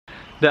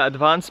The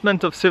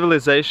advancement of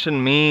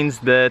civilization means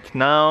that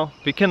now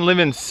we can live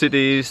in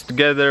cities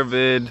together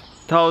with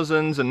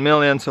thousands and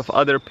millions of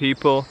other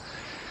people,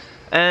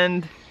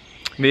 and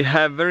we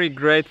have very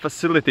great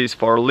facilities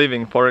for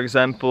living. For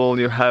example,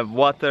 you have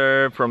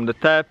water from the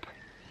tap.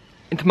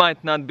 It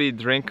might not be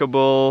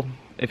drinkable.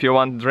 If you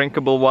want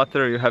drinkable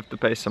water, you have to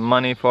pay some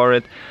money for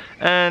it.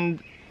 And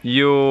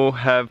you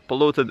have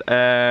polluted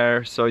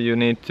air, so you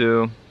need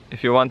to,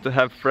 if you want to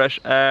have fresh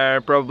air,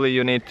 probably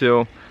you need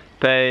to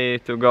pay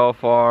to go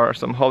for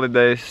some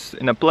holidays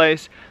in a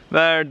place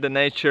where the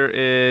nature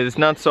is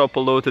not so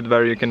polluted,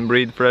 where you can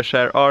breathe fresh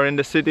air. Or in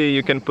the city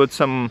you can put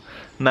some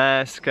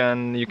mask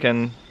and you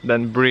can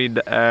then breathe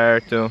the air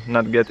to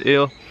not get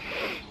ill.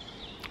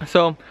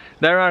 So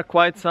there are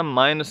quite some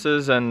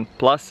minuses and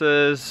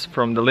pluses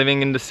from the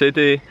living in the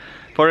city.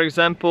 For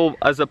example,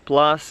 as a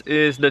plus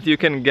is that you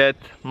can get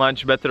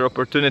much better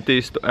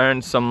opportunities to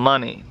earn some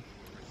money.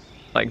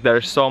 Like,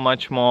 there's so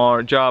much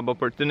more job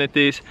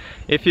opportunities.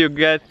 If you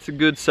get a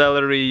good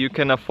salary, you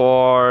can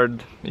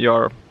afford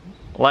your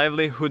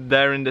livelihood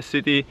there in the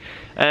city.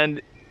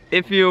 And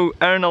if you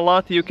earn a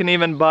lot, you can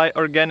even buy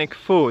organic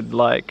food,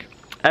 like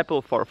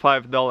apple for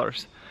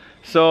 $5.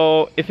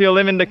 So if you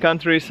live in the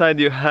countryside,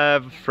 you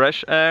have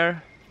fresh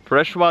air,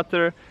 fresh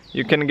water,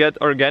 you can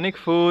get organic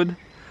food.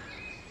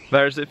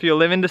 Whereas if you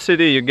live in the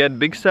city, you get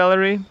big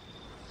salary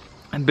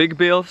and big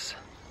bills,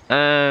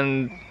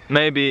 and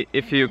maybe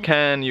if you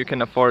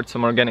can afford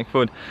some organic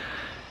food.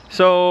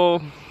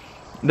 So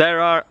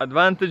there are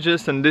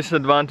advantages and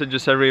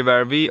disadvantages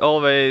everywhere. We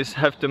always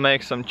have to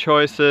make some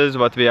choices,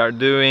 what we are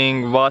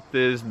doing, what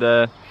is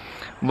the,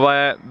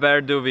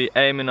 where do we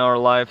aim in our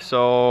life.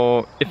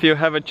 So if you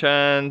have a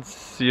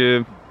chance,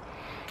 you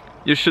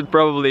should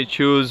probably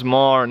choose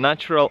more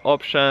natural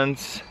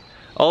options.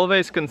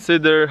 Always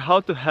consider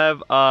how to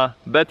have a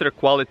better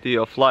quality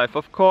of life.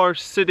 Of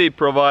course, city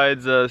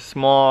provides us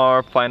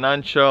more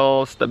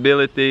financial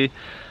stability,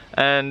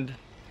 and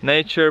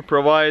nature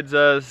provides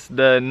us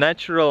the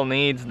natural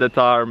needs that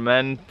are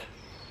meant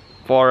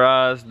for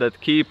us, that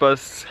keep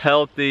us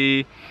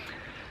healthy.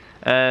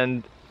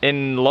 And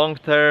in long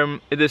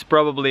term, it is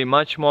probably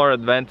much more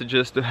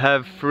advantageous to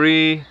have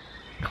free,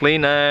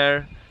 clean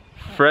air,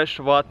 fresh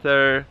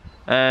water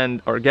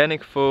and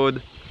organic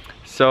food.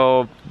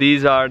 So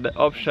these are the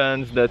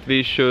options that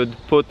we should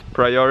put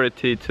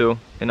priority to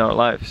in our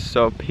lives.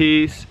 So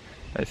peace,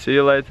 I see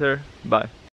you later, bye.